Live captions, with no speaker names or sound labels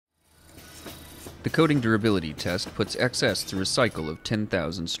The coating durability test puts XS through a cycle of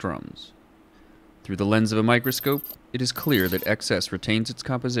 10,000 strums. Through the lens of a microscope, it is clear that XS retains its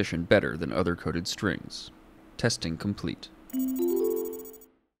composition better than other coated strings. Testing complete.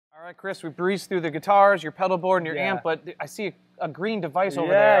 All right, Chris, we breezed through the guitars, your pedal board, and your amp, but I see a green device over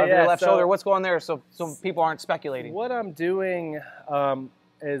there on your left shoulder. What's going on there so people aren't speculating? What I'm doing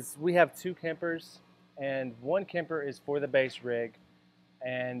is we have two Kempers, and one Kemper is for the bass rig,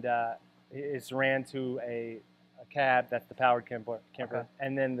 and it's ran to a cab. That's the powered Kemper. Okay.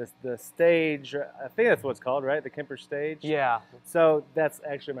 And then the stage, I think that's what it's called, right? The Kemper stage. Yeah. So that's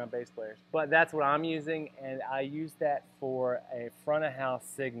actually my bass players. But that's what I'm using, and I use that for a front of house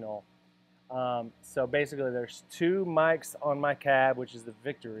signal. So basically there's two mics on my cab, which is the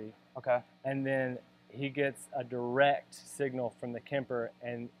Victory. Okay. And then he gets a direct signal from the Kemper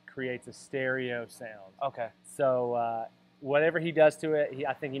and creates a stereo sound. Okay. So whatever he does to it,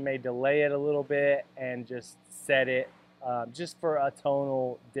 I think he may delay it a little bit and just set it just for a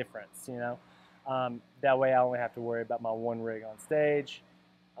tonal difference, you know. That way I only have to worry about my one rig on stage.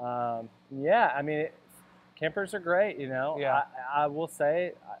 Yeah, I mean, Kempers are great, you know. Yeah. I will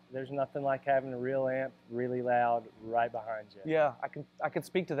say there's nothing like having a real amp really loud right behind you. Yeah, I can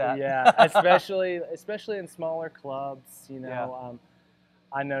speak to that. Yeah, especially in smaller clubs, you know. Yeah.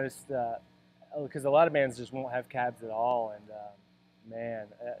 I noticed because a lot of bands just won't have cabs at all, and man,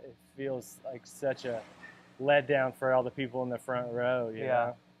 it feels like such a letdown for all the people in the front row, you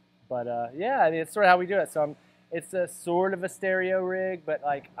know. But yeah, I mean, it's sort of how we do it. So it's a sort of a stereo rig, but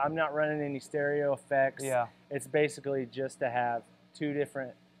like I'm not running any stereo effects. Yeah. It's basically just to have two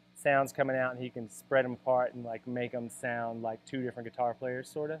different sounds coming out, and he can spread them apart and like make them sound like two different guitar players,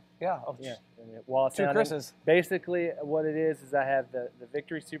 sort of. Yeah. Oh, yeah. While two Chris's. Basically, what it is I have the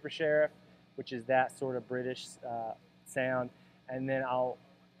Victory Super Sheriff, which is that sort of British sound, and then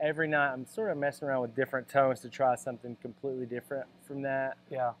every night I'm sort of messing around with different tones to try something completely different from that.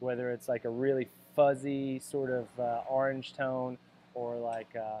 Yeah. Whether it's like a really fuzzy sort of orange tone, or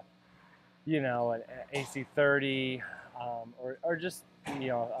like you know, an AC30, or just, you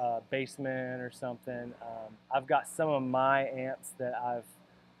know, Bassman or something. I've got some of my amps that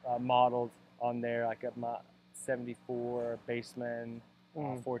I've modeled on there, like my 74 Bassman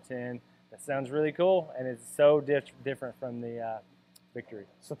 410. That sounds really cool, and it's so different from the Victory.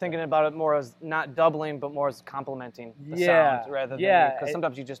 So thinking about it more as not doubling, but more as complementing the sound rather than, because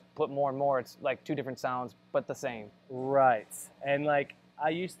sometimes you just put more and more. It's like two different sounds, but the same. Right, and like I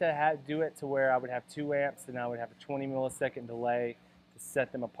used to do it to where I would have two amps, and I would have a 20 millisecond delay to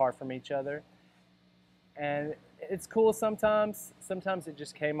set them apart from each other. And it's cool sometimes. Sometimes it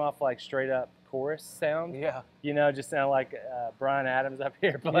just came off like straight up chorus sound. Yeah. You know, just sound like Brian Adams up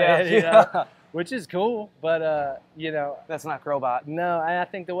here playing, you know, which is cool, but, you know. That's not Crobot. No, I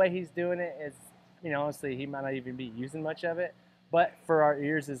think the way he's doing it is, you know, honestly, he might not even be using much of it. But for our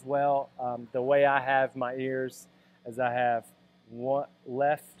ears as well, the way I have my ears is I have one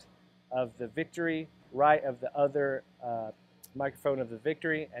left of the Victory, right of the other microphone of the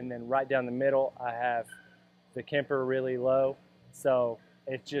Victory, and then right down the middle I have the Kemper really low, so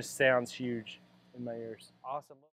it just sounds huge in my ears. Awesome.